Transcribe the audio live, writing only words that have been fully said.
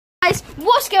Guys,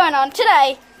 what's going on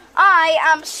today? I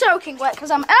am soaking wet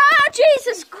because I'm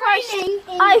Jesus Christ,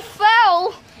 I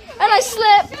fell and I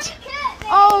slipped.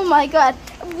 Oh my god.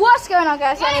 What's going on,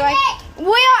 guys? Anyway, we are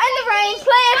in the rain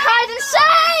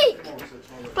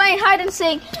playing hide and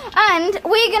seek, and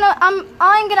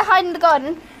I'm gonna hide in the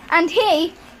garden, and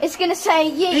he is gonna say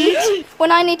yeet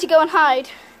when I need to go and hide,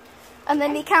 and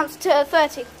then he counts to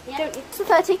 30. Don't need to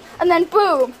 30, and then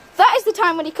boom, that is the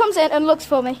time when he comes in and looks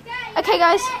for me. Okay,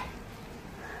 guys.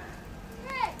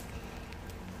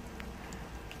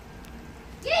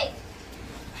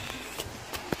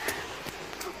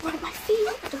 Right, my feet.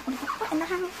 I don't want to get wet in the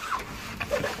house.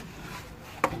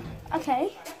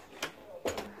 Okay.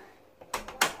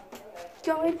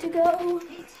 Going to go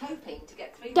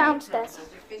downstairs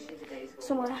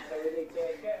somewhere.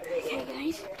 Okay,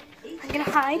 guys. I'm gonna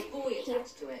hide here.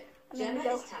 I'm gonna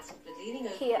go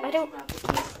here. I don't.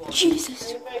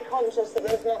 Jesus.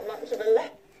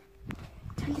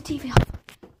 Turn the TV off.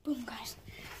 Boom, guys.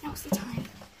 Now's the time.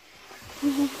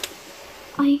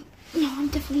 No, I'm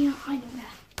definitely not hiding there.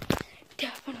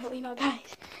 Definitely not,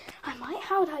 guys. I might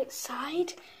hide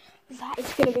outside. That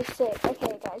is gonna be sick.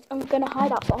 Okay, guys, I'm gonna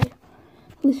hide outside.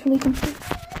 Literally complete.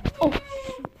 Oh,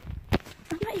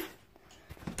 I'm not even.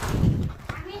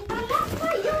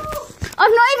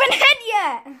 I've not even hit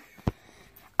yet.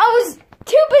 I was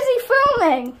too busy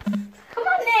filming. Come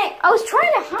on, Nick. I was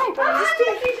trying to hide, but I just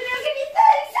didn't. I'll give you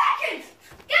 30 seconds.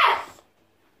 Yes.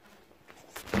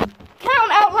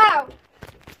 Count out loud.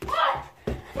 What?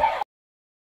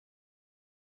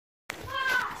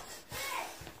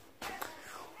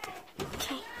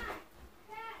 Okay.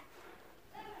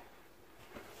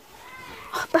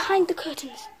 Oh, behind the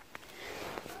curtains.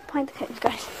 Behind the curtains,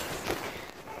 guys.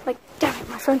 Like, damn it,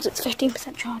 my phone's at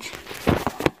 15% charge.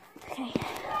 Okay.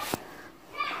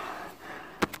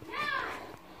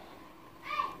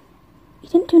 You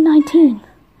didn't do 19.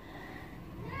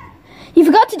 You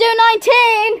forgot to do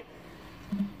 19!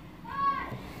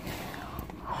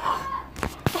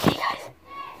 Okay, guys.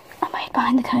 I'm right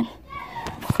behind the curtain.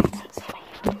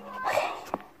 Okay.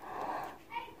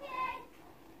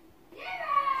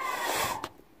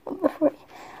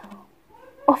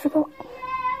 Oh, I forgot.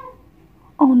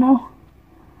 Oh no.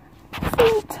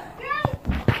 Feet.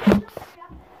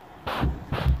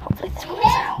 Hopefully this one is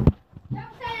out.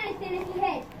 Don't say anything if you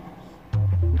hit.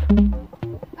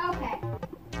 Okay.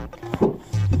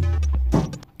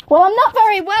 Well, I'm not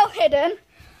very well hidden.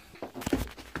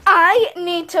 I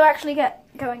need to actually get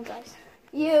going, guys.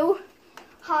 You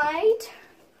hide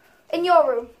in your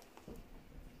room.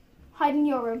 Hide in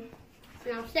your room.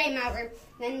 Now stay in my room.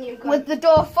 Then you go. With the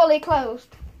door fully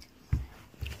closed.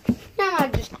 No, I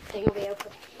just think it'll be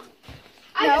open.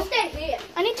 I No. just stay here.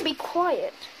 I need to be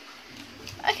quiet.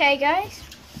 Okay, guys.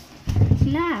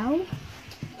 Now,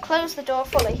 close the door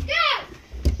fully. Yeah.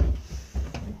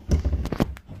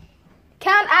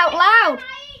 Count out loud. Can I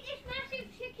eat this massive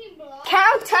chicken block?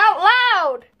 Count out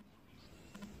loud.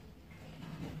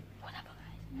 Whatever,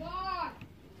 guys. 1,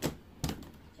 2,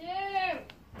 The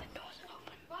doors are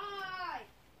open. 5,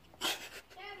 7,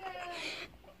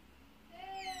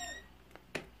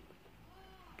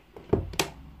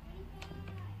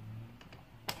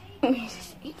 2,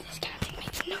 This counting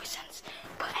makes no sense.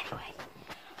 But anyway.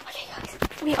 Okay, guys.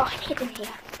 We are hidden here.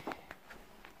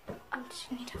 I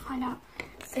just need to find out.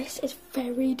 This is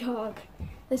very dark.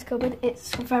 This cupboard,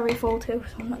 it's very full too,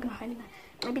 so I'm not going to hide in there.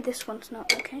 Maybe this one's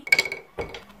not, okay?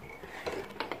 They're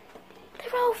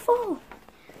all full.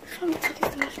 So looks like it's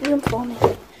the most room for me.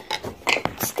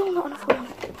 It's still not enough room.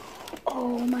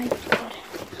 Oh my god.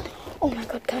 Oh my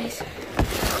god, guys.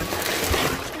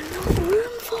 There's enough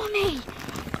room for me.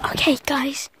 Okay,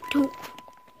 guys, don't.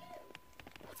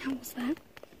 What was that?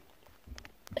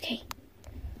 Okay.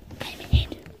 I'm in.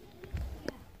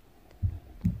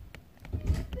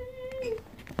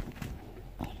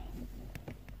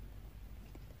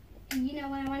 You know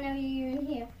when I know you're in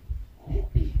here.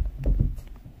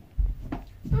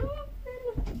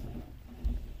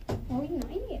 Oh, you're not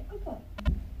in here. Okay.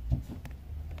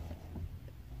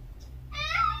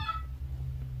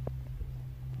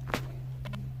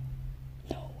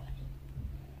 No way.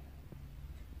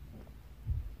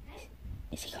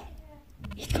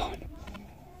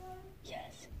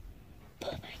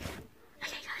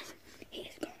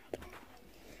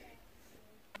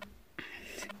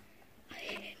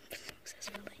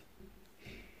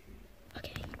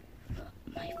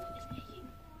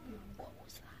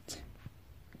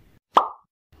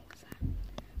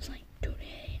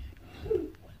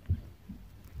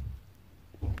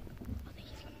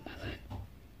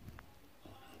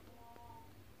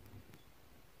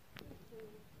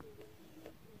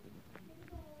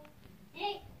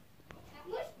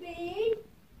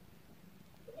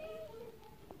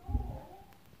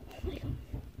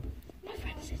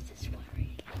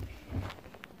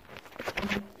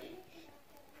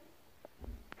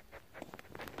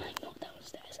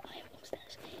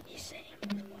 sitting as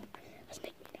well. Let's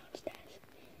take me downstairs.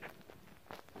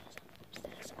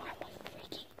 Upstairs. Oh my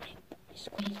freaking hip. I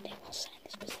squeezed it while sat in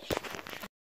this position.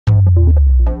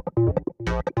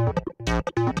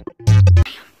 I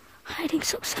am hiding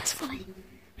successfully.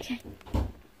 Okay.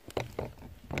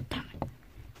 Damn it.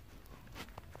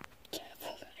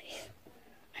 Careful, guys.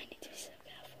 I need to be so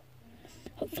careful.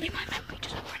 Hopefully my memory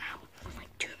doesn't run out. There's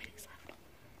like 2 minutes left.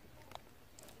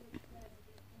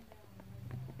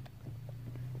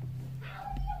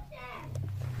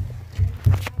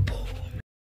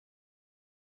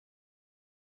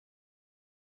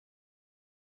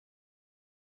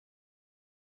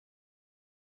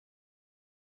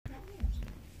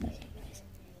 Okay, guys.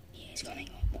 He is coming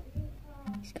up.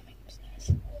 He's coming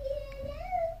upstairs.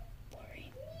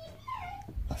 Worry.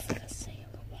 Oh, for God's sake,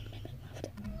 I've got 1 minute left.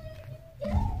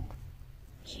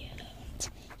 You don't.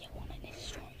 You want to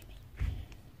destroy me.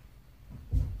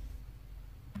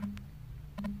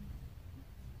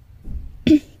 I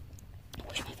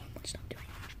wish my phone would stop doing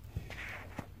that.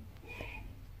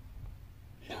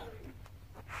 No.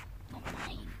 I'm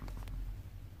mine.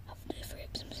 I've to free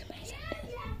up some space out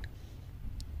there.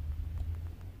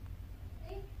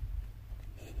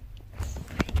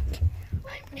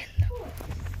 I'm in the...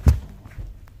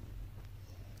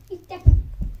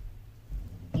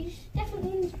 He's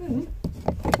definitely in this room.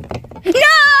 No!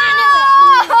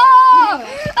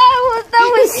 That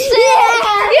was sick!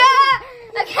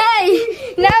 Yeah! Okay,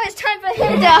 now it's time for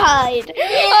him to hide.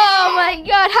 Oh my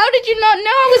god, how did you not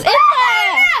know I was in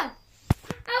there?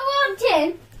 I walked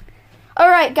in.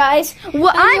 Alright guys,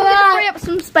 well, I'm going to free up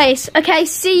some space. Okay,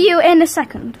 see you in a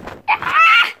second.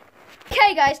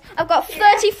 Okay guys, I've got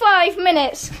 35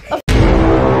 minutes of...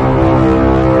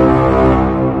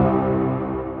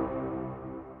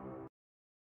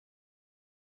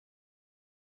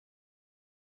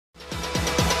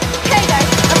 Okay guys,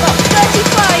 I've got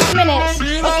 35 minutes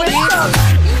of research.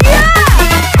 Yeah!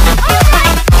 Oh my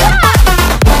god!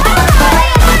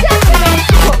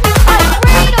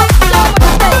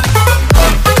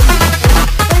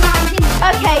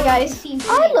 Okay guys,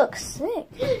 I look sick.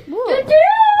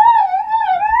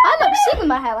 I look sick with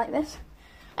my hair like this.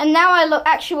 And now I look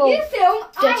actual... You film,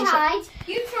 dirty I hide.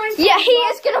 You try and... Yeah, he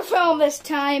is going to film this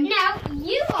time. Now,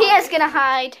 you He is going to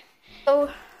hide.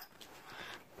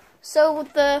 So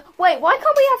the... Wait, why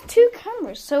can't we have 2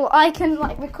 cameras? So I can,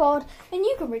 like, record and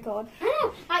you can record. I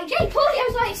know. Like, Jay Paul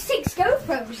has, like, 6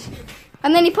 GoPros.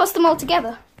 And then he puts them all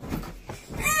together.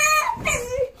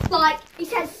 Like, it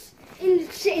says in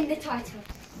the title.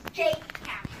 Jake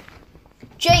Cam.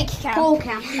 Jake cam. Paul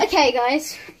Cam. Okay,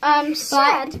 guys.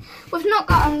 Sad. We've not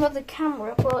got another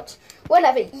camera, but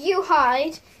whatever. You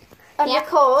hide and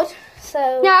record.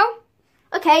 So... No.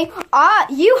 Okay.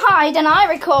 You hide and I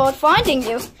record finding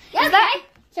you. Yeah, Is that... okay.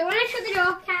 So when I shut the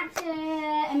door, count to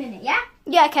a minute, yeah?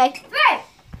 Yeah, okay. 3,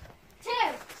 2,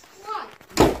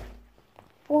 1.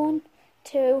 1,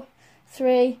 2,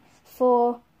 3,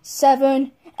 4,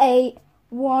 7, 8,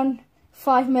 1,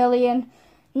 5 million,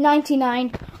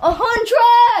 99,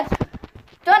 100!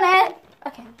 Done it!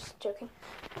 Okay, I'm just joking.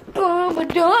 5,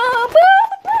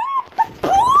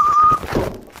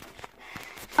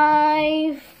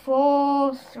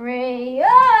 4, 3,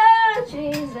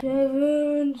 Jesus.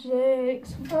 7,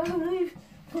 6, 5,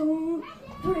 4,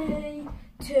 3,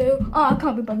 2. Oh, I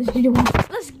can't be bothered to do one.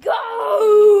 Let's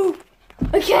go!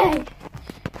 Okay.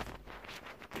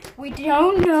 We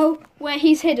don't know where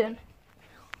he's hidden.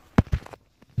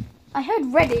 I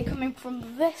heard Reddy coming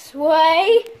from this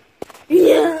way.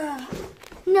 Yeah.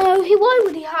 No, why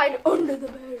would he hide under the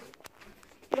bed?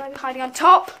 Would I be hiding on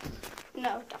top?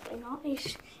 No, definitely not.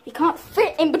 He can't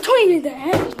fit in between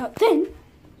there. He's not thin.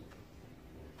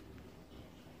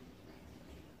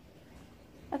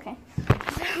 Okay.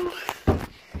 So.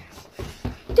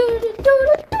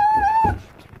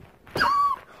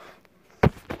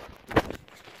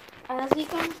 As he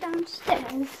comes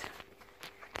downstairs,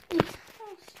 he has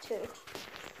to.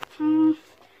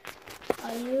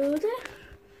 Are you there?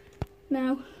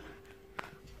 No.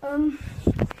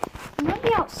 He might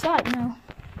be outside now.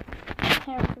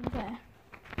 Here from there.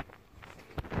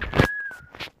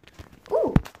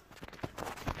 Ooh.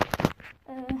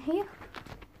 Here.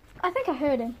 I think I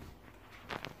heard him.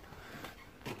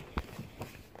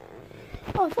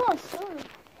 Oh, I thought I saw him.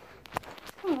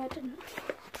 Oh, I didn't.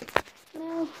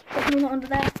 No, definitely not under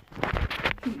there.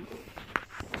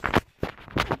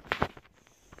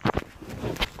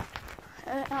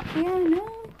 Up here, no.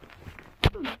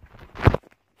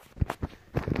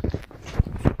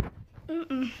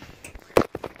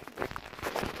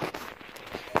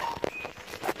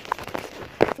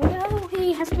 Well,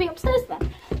 he has to be upstairs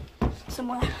then.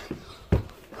 Somewhere.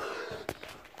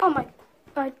 Oh my,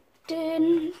 I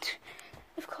didn't.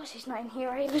 Of course he's not in here.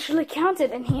 I literally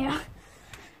counted in here.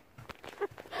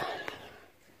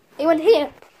 He went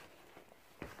here.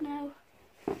 No.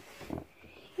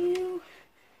 You.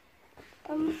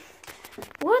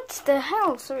 What the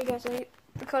hell? Sorry guys, I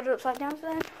recorded upside down for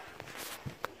that.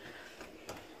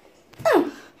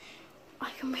 I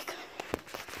can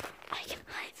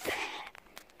hide there.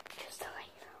 Just to let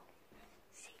you know.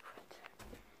 Secret.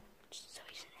 Just so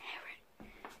he's inherent.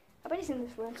 I bet he's in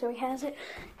this room, so he has it.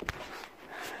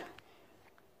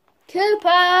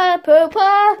 Cooper!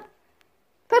 Pooper!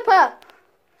 Pooper!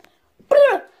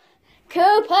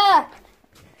 Cooper!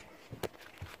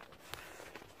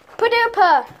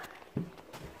 Padooper!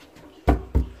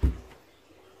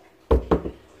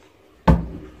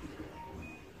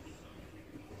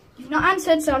 You've not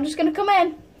answered, so I'm just gonna come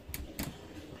in.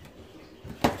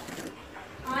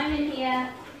 I'm in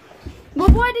here. Well,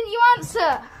 why didn't you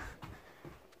answer?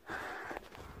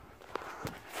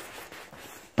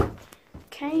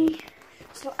 Okay,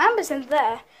 so Amber's in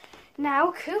there.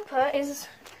 Now Cooper is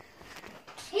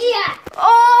Here!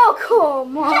 Oh,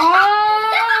 come on!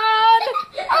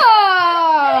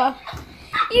 Oh,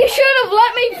 you should have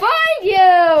let me find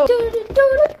you!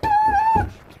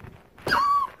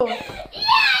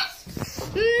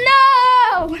 Yes!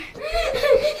 No!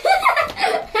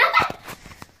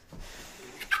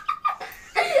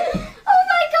 Oh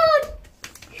my god!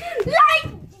 Like,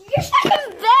 your second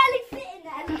barely fit in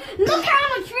there. Look how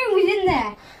much room was in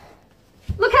there.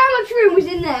 Look how much room was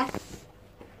in there.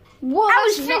 What? I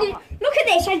was fitting. Look at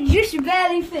this, I just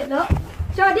barely fit, look.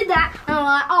 So I did that, and I'm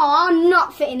like, oh, I'm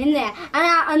not fitting in there.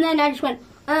 And then I just went,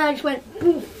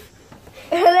 oof.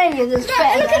 And then you just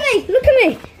fit. Look at me, look at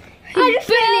me. I just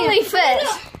barely fit.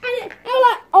 And I was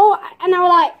like, oh, and I was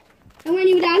like, and when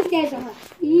you were downstairs, I was like,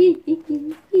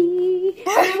 and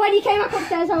then when you came back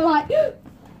upstairs, I was like,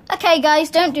 Okay, guys,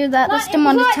 don't do that. That's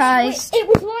demonetized. It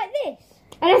was like this.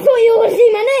 And I thought you were going to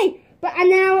see my knee. But and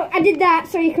now I did that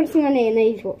so you couldn't see my knee, and then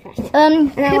you just walked past.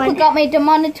 People got me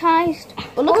demonetized.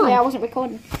 But luckily I wasn't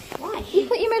recording. Why? You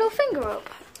put your middle finger up.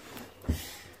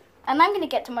 And I'm going to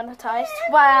get demonetized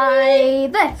by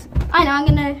this. I know, I'm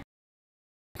going to...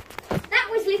 That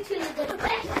was literally the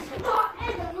best part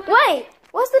ever. Wait,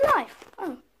 where's the knife?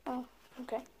 Oh,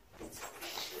 okay.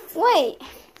 Wait.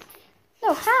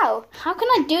 No, how? How can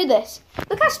I do this?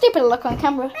 Look how stupid I look on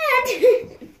camera.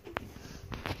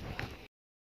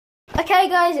 Okay,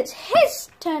 guys, it's his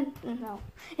turn. No,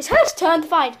 it's hers turn to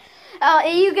find. Are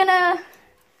you gonna?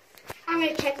 I'm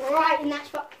gonna check right in that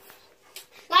spot.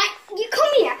 Like, you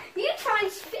come here, you try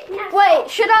and spit in that Wait,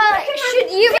 spot. should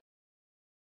you?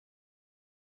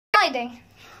 Hiding.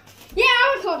 Yeah,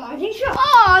 I was called hiding, sure.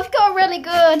 Oh, I've got really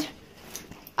good.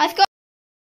 I've got.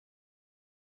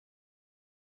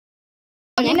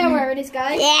 You know where it is,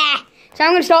 guys. Yeah. So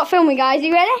I'm gonna start filming, guys. Are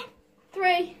you ready?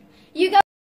 3. You go.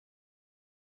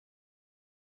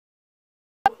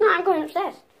 No, I'm going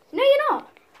upstairs. No, you're not.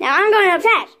 No, I'm going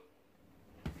upstairs.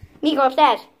 You go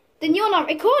upstairs. Then you're not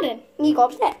recording. You go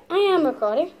upstairs. I am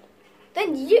recording.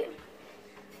 Then you.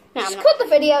 No, Just cut the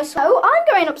video. So I'm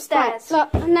going upstairs.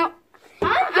 Right, look, no.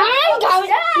 I'm going. upstairs.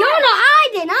 You're not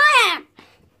hiding. I am.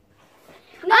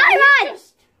 No, I'm hiding.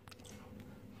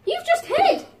 You've just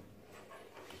hid.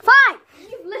 Fine.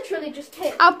 You've literally just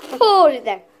hid. I'll pause it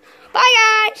then.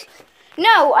 Bye, guys.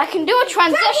 No, I can do a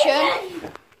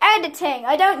transition. Editing.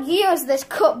 I don't use this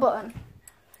cut button.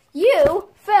 You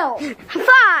film.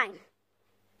 Fine.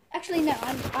 Actually, no,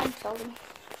 I'm filming.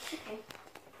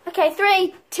 Okay,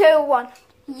 3, 2, 1.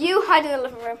 You hide in the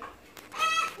living room.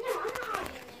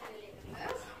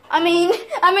 I mean,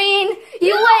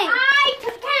 you wait. I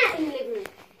can count in the living room.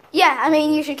 Yeah, I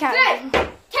mean, you should count. 3,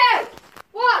 2,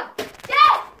 1,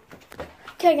 go.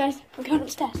 Okay, guys, we're going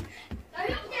upstairs. Go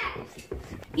upstairs.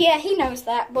 Yeah, he knows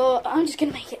that, but I'm just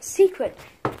gonna make it secret.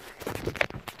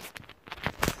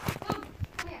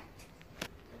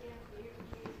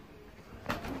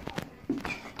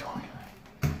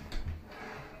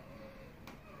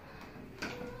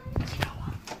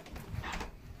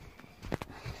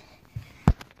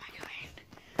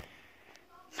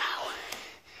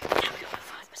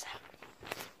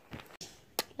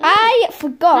 I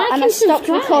forgot and I stopped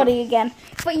recording again.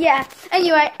 But yeah,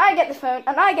 anyway, I get the phone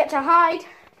and I get to hide.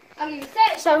 I'll give you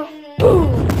 30 So, seconds.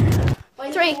 boom.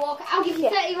 When 3. you walk, I'll give you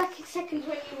 30 seconds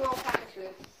when you walk out the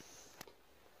room.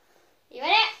 You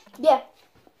ready? Yeah,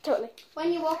 totally.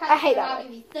 When you walk out I hate the room, that I'll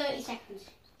give you 30 seconds.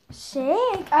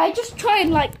 Sick. I just try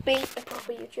and like be a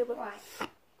proper YouTuber. Right.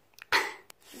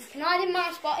 You can hide in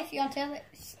my spot if you want to.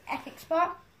 It's epic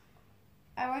spot.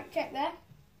 I won't check there.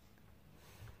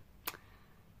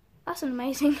 That's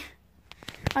amazing.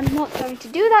 I'm not going to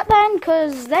do that then,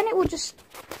 because then it will just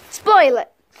spoil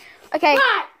it. Okay.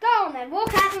 Right, go on then.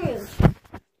 Walk out the room.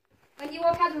 When you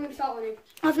walk out the room, start running.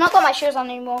 I've not got my shoes on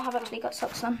anymore. I've actually got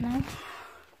socks on now.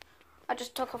 I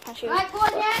just took off my shoes. Right, go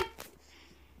on then.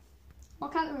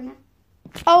 Walk out the room now.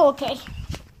 Oh, okay.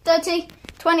 30,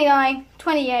 29,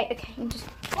 28. Okay, you can just...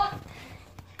 What?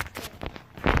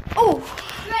 Oh,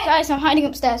 guys, I'm hiding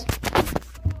upstairs.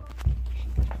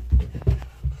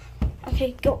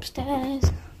 Okay, go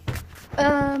upstairs.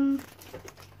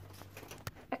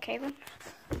 Okay then.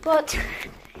 But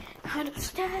hide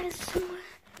upstairs somewhere.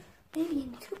 Maybe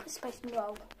in Cooper's space.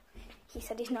 No. He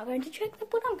said he's not going to check that,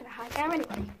 but I'm going to hide there anyway.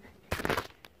 I'm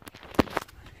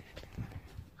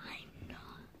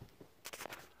not.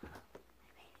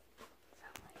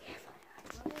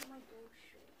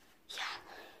 Yeah.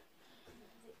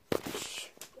 Shh.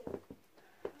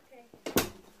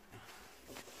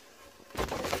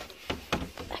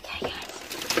 Okay, guys.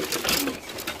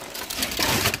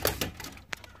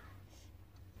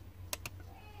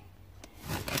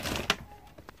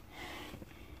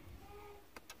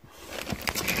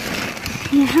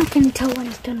 Yeah, how can you tell when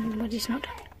it's done and when it's not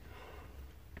done?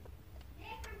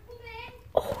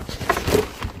 Oh.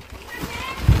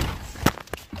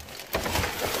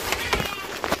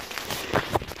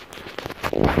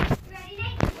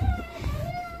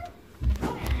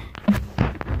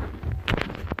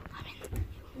 I'm in the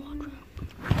wardrobe.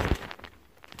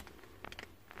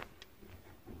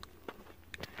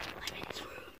 I'm in his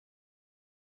room.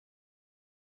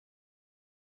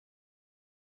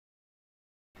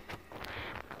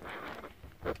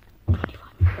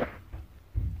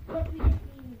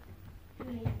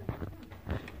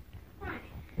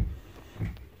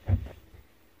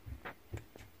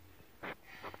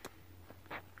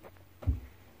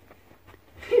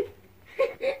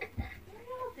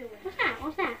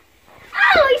 What's that?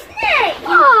 Oh, it's Nick!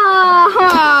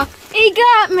 Oh, he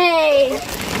got me!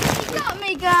 He got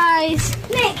me, guys!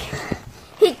 Nick!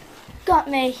 He got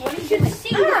me. You should have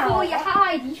seen before you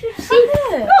hide. You should have seen.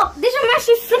 Look, there's a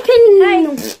massive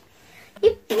flipping.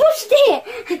 You pushed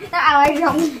it. That was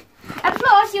wrong. And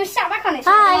plus, you sat back on it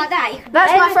something like that.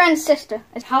 That's my friend's sister.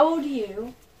 How old are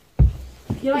you?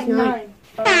 You're like 9.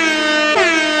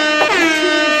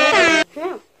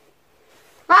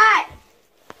 Right.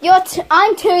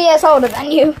 I'm 2 years older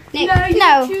than you. Nick. No, you're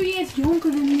No. 2 years younger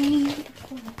than me.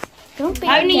 Don't be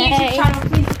Only gay. YouTube channel,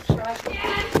 please subscribe.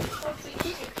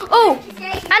 Oh,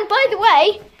 and by the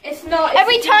way, It's not.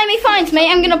 every time he finds me,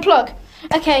 I'm gonna plug.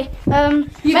 Okay. You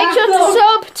Make have sure to to-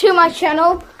 sub to my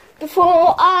channel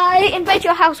before I invade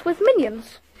your house with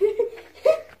minions.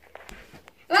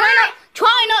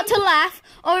 Try not to laugh,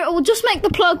 or it will just make the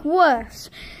plug worse.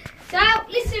 So,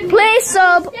 listen. Please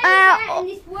sub,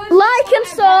 like and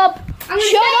sub.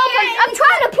 Shut up! I'm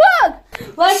trying to plug.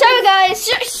 So guys,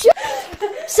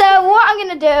 so what I'm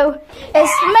gonna do is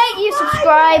make you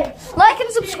subscribe, like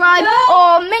and subscribe,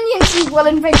 or minions will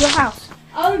invade your house.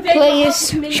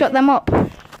 Please shut them up.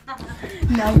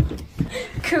 No.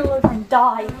 Cool and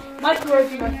die.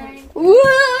 Microwave my friend. Woo!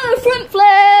 Front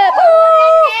flip!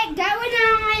 Woo! Go and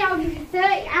I'll give you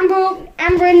 30.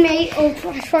 Amber and me will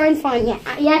try and find you.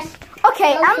 Yes.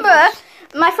 Okay, Amber,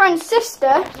 my friend's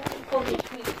sister,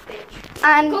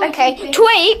 and okay,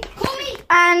 Tweep,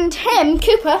 and him,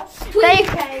 Cooper. They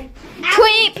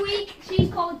Tweep. She's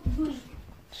called Tweep.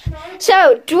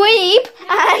 So Dweeb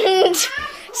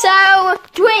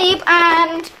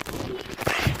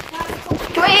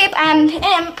and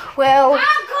Imp will.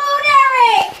 I'm called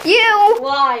Eric.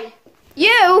 Why?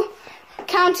 You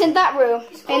count in that room.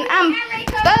 In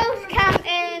both count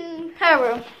in her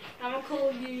room. I'm gonna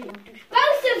call you.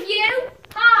 Both of you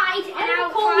hide and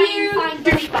I'll call try you. and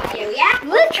find you, yeah?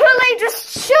 Literally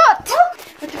just shut.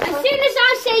 As soon as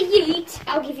I say yeet,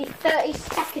 I'll give you 30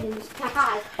 seconds to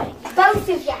hide. Both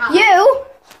of you hide. You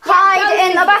hide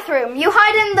in the bathroom. You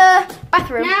hide in the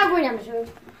bathroom. Now go in Amber's room.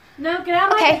 No, get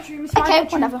out of my Okay. bedroom. It's my Okay.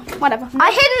 bedroom. Whatever.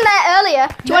 I hid in there earlier.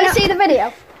 Do you want to see the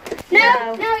video? No.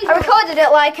 I recorded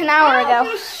it like an hour ago.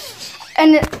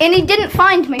 And he didn't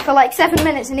find me for like 7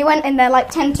 minutes, and he went in there like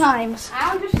 10 times.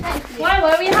 I'll just say to you. Why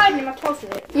were you hiding in my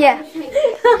closet? Yeah.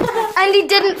 And he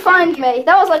didn't find me.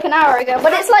 That was like an hour ago,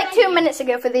 but it's like 2 minutes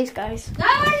ago for these guys.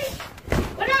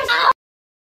 When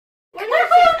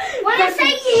I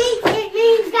say yeet, it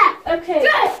means that. Okay. 3,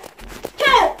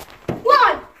 2,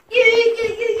 1. Yeet, yeet,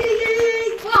 yeet, yeet,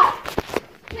 yeet. 1,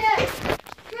 2,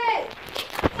 3,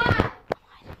 5,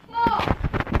 4,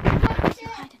 6,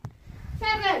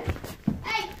 7,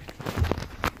 8,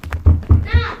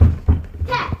 9,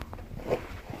 10.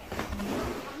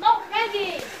 I'm not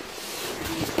ready.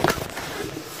 1,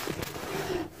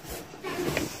 2, 3, 4, 5, 6, 7, 8,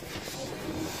 9,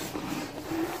 10.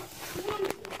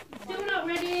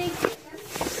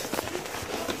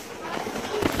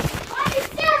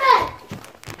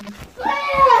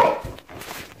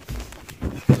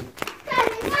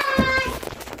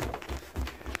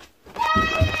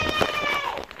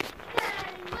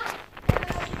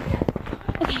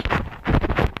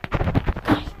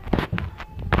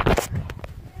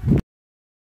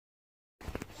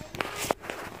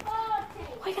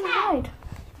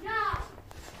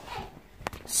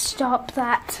 stop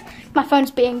that. My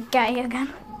phone's being gay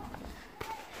again.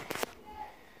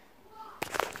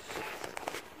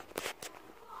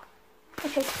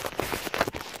 Okay.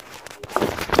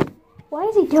 Why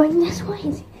is he doing this? Why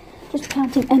is he just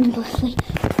counting endlessly?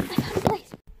 I found a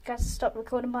place. Guys, stop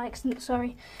recording by accident.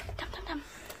 Sorry. Dum dum dum.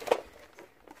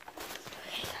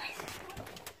 Okay, guys.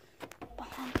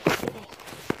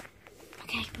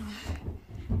 Okay, boom.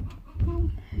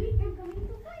 He's gonna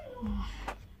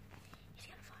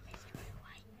find me straight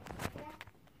away.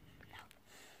 No.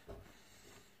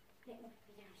 Let me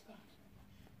be downstairs.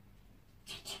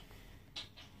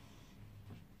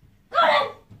 Got him!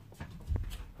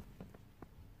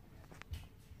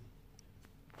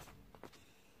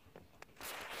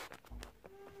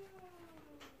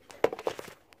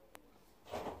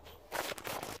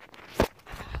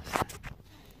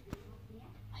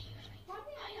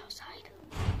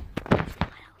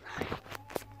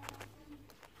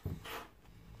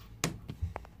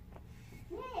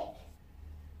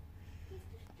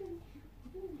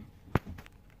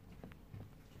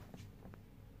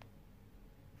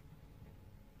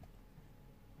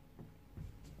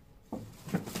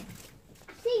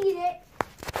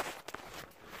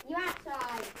 You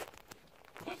outside.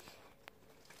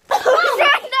 I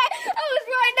was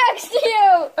right next to you.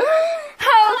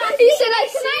 How? You said I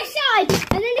see. Outside,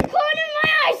 and then the corner of my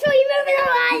eye saw you moving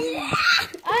around.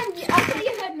 I thought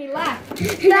you heard me laugh.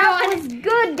 That was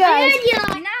good, guys. I heard you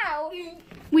like. Now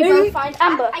we go find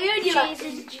Amber. I heard you like.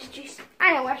 I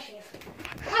know where she is.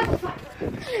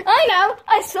 I know.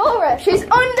 I saw her. She's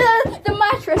under the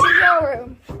mattress in your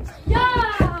room. Yeah!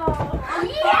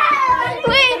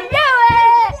 We do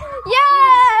it!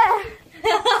 Yeah!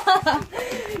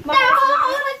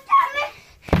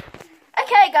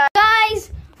 Okay,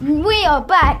 guys, we are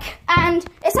back, and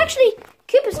it's actually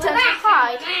Cooper's turn to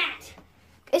hide.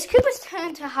 It's Cooper's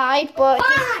turn to hide, but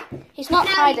he's not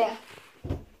hiding.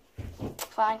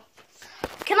 Fine.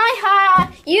 Can I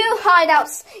hide? You hide out.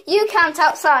 You count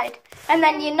outside, and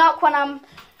then you knock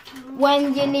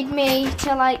when you need me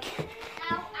to like.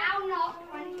 I'll knock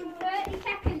 30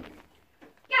 seconds.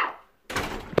 Go!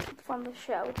 From the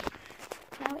show.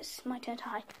 Now it's my turn to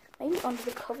hide. Maybe under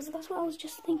the covers. That's what I was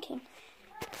just thinking.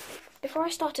 Before I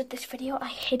started this video, I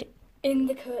hid in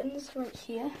the curtains right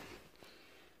here.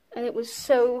 And it was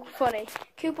so funny.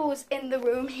 Cooper was in the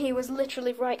room. He was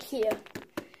literally right here.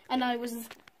 And I was...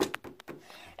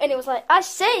 And it was like, I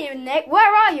see you, Nick.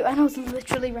 Where are you? And I was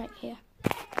literally right here.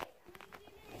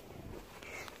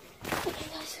 Okay,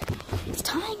 guys. It's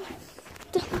time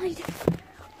to hide.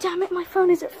 Damn it, my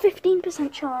phone is at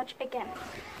 15% charge again.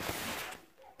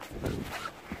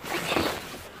 Okay.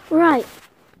 Right.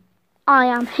 I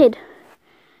am hid.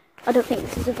 I don't think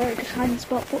this is a very good hiding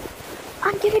spot, but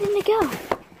I'm giving it a go.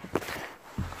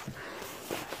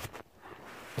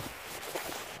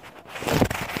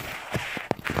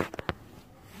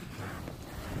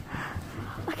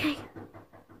 Okay.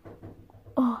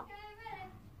 Oh.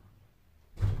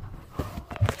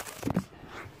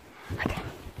 Okay.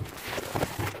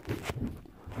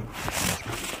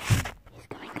 He's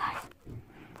coming, guys.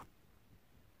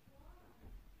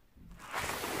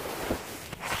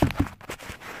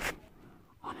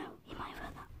 Oh no, he might have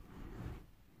heard that.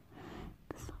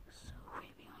 This looks so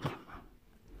creepy on camera.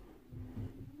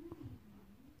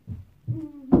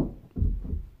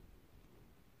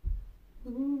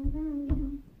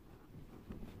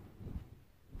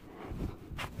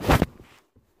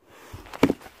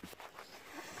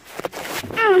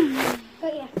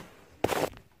 But yeah.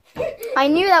 I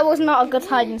knew that was not a good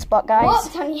hiding spot, guys.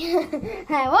 What, Tanya?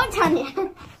 What,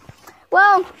 Tanya?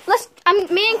 Well,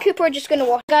 me and Cooper are just gonna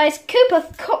watch. Guys, Cooper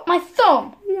cut my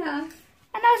thumb. Yeah. And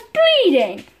I was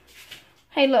bleeding.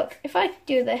 Hey, look, if I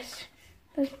do this,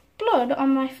 there's blood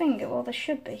on my finger. Well, there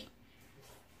should be.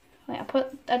 Wait,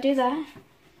 I do that.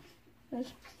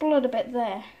 There's blood a bit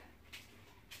there.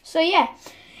 So yeah,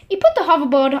 you put the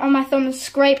hoverboard on my thumb and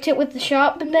scraped it with the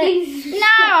sharp bit.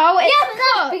 No, it's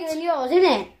cut. Bigger than yours, isn't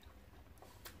it?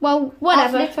 Well,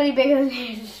 whatever. That's literally bigger than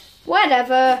yours.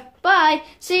 Whatever. Bye.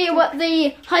 See you at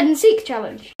the hide and seek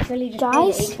challenge. Really just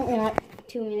Guys? It took me like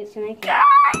 2 minutes to make it.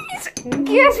 Guys,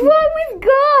 guess what we've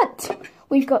got?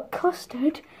 We've got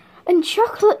custard and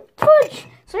chocolate fudge.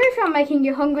 Sorry if I'm making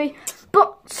you hungry,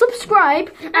 but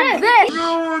subscribe and this.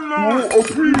 No,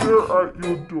 appear at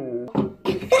your door.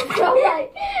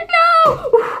 No!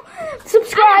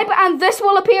 Subscribe and this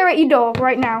will appear at your door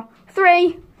right now.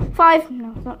 3, 5,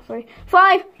 no, not 3,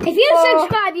 5. If you 4,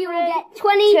 subscribe, you will get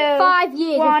 25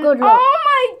 years 1. of good luck. Oh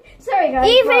my! Sorry guys.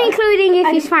 Even right. including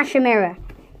if you smash a mirror.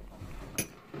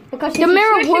 Because The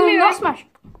mirror will not smash.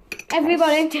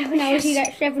 Everybody knows you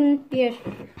get 7 years.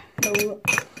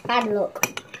 Bad luck.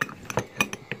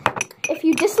 If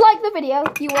you dislike the video,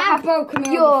 you will I've have broken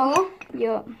your...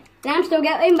 And I'm still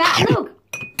getting bad luck.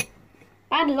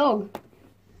 Bad luck.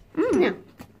 No.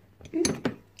 Did you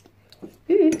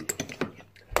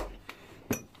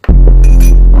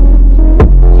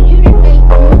just say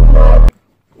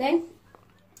then?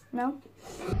 No?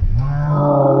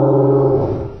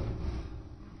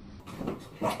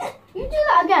 You do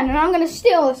that again and I'm going to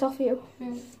steal this off you.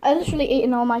 I've literally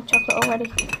eaten all my chocolate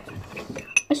already.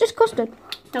 It's just custard.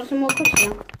 Have some more custard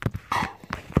now.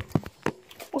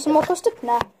 Want some more custard?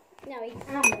 No. No,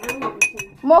 I'm not.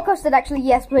 More custard actually,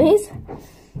 yes please.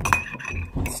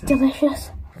 It's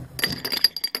delicious.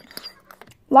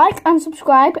 Like and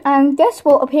subscribe and guess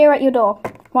what will appear at your door.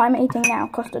 What I'm eating now,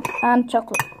 custard and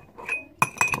chocolate.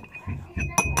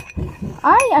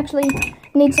 I actually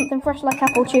need something fresh like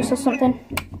apple juice or something.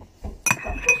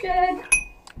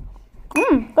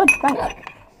 Good, thanks.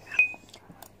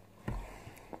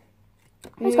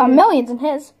 He's got millions in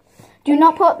his. Do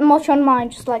not put much on mine,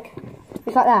 just like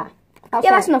that. yeah,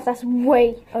 that's enough. That's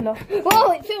way enough.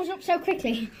 Whoa, it fills up so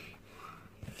quickly.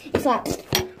 It's like, look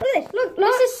at this. Look.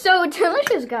 This is so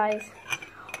delicious, guys.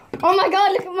 Oh my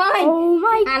god, look at mine. Oh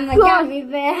my And the god. gummy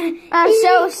bear. I'm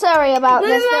so sorry about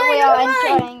this, that we are Mine.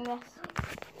 enjoying this.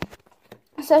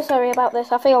 I'm so sorry about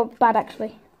this. I feel bad,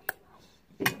 actually.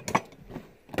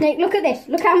 Nick, look at this.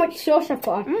 Look how much sauce I put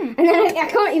on. And then I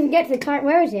can't even get to the cart.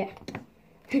 Where is it?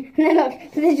 And then look,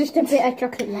 there's just a bit of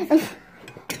chocolate left.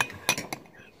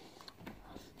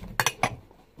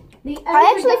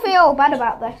 I actually feel bad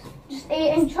about this. Just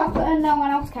eating chocolate and no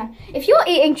one else can. If you're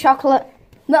eating chocolate,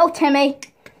 little Timmy,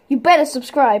 you better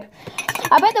subscribe.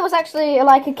 I bet there was actually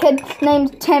like a kid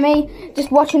named Timmy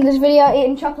just watching this video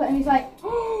eating chocolate and he's like,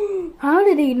 oh, how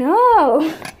did he know?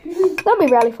 That'd be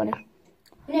really funny.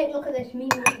 Nick, look at this. Me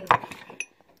monkey.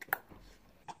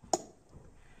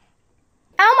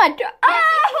 Oh my god.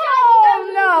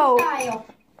 Oh no.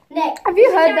 Nick, Have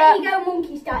you heard that? You go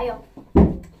monkey style.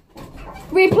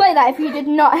 Replay that if you did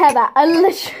not hear that. I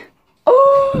literally...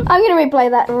 Oh, I'm going to replay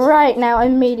that right now,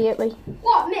 immediately.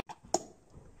 What, Nick?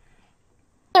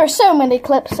 There are so many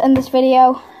clips in this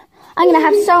video. I'm going to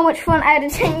have so much fun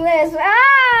editing this.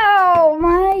 Oh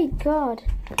my god.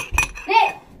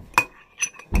 Nick.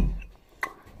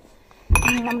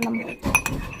 Nom, nom.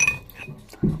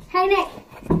 Hey, Nick.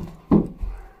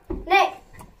 Nick,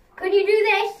 could you do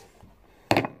this?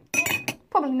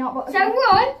 Probably not, but... So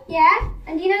run, yeah,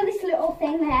 and you know this little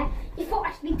thing there? Your foot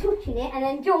has to be touching it and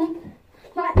then jump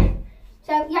like that.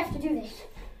 So you have to do this.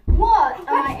 What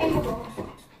are my elbows?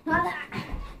 Like that.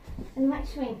 And like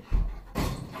swing.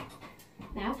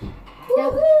 Now.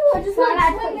 Woohoo, I just like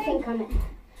that, like put your swinging. think on it.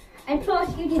 And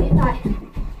plus you did it like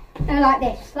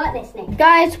this, Nick.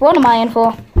 Guys, what am I in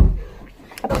for?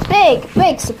 A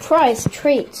big surprise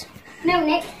treat. No,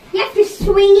 Nick, you have to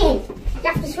swing in. You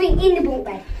have to swing in the bunk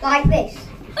bed, like this.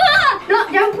 Ah! No,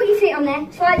 don't put your feet on there.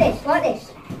 It's like this, like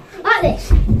this. Like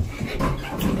this.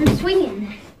 And swing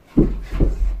in.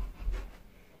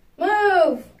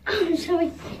 Move! I'm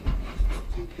sorry.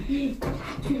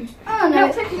 Oh no,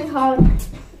 it's actually hard.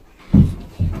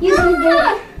 You can do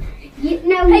it.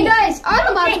 No, Hey Nick. guys, I'm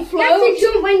about to You have float. to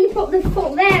jump when you put the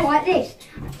foot there, like this.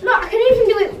 Look, I can even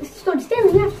do it stood still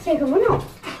and you have to take a run off.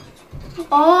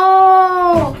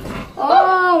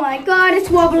 Oh my god, it's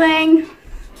wobbling.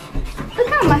 Look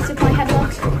how massive my head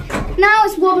looks. Now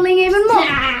it's wobbling even more.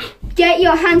 Nah. Get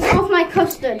your hands off my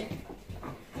custard.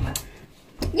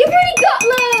 You've already got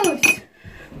loads.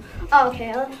 Oh,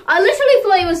 okay, I literally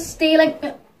thought he was stealing.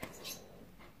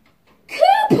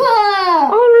 Cooper!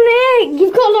 Oh, Nick,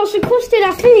 you've got lots of custard,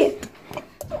 I feel.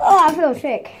 Oh, I feel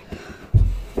sick.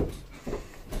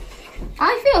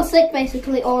 I feel sick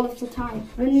basically all of the time.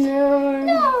 No.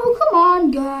 No, come on,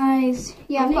 guys.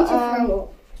 Yeah, I I've need to got throw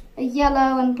up. a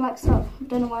yellow and black stuff. I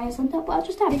don't know why I said that, but I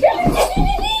just have it.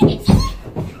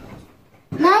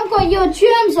 Now I've got your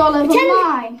germs all over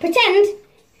mine. Pretend.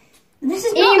 This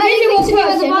is You're not anything to do with the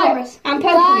person, look. virus. I'm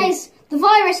poking Guys, the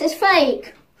virus is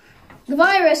fake. The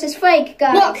virus is fake,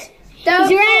 guys. Look, Don't,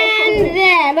 he's around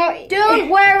there. Look. don't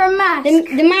wear a mask.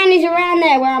 The man is around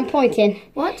there where I'm pointing.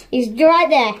 What? He's right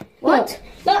there. What?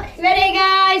 Look, ready,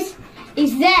 guys?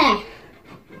 He's there.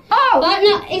 Oh! Look,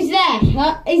 no, he's there.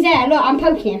 Look, he's there. Look, I'm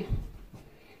poking him.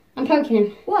 I'm poking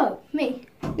him. Whoa, me.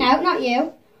 No, not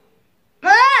you.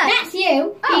 Ah! That's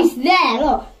you. Oh. He's there.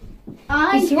 Look,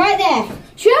 he's right there.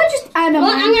 Should I just add a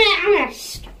Look, I'm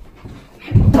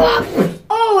gonna.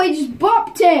 Oh, it just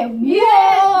bopped him.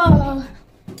 Yeah.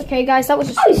 Okay, guys, that was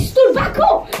just... Oh, he stood back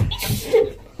up.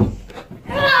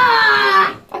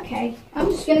 Ah! Okay, I'm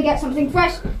just gonna get something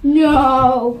fresh.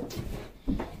 No.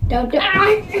 Don't do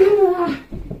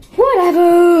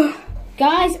Whatever.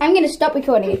 Guys, I'm going to stop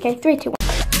recording, okay? 3, 2, 1.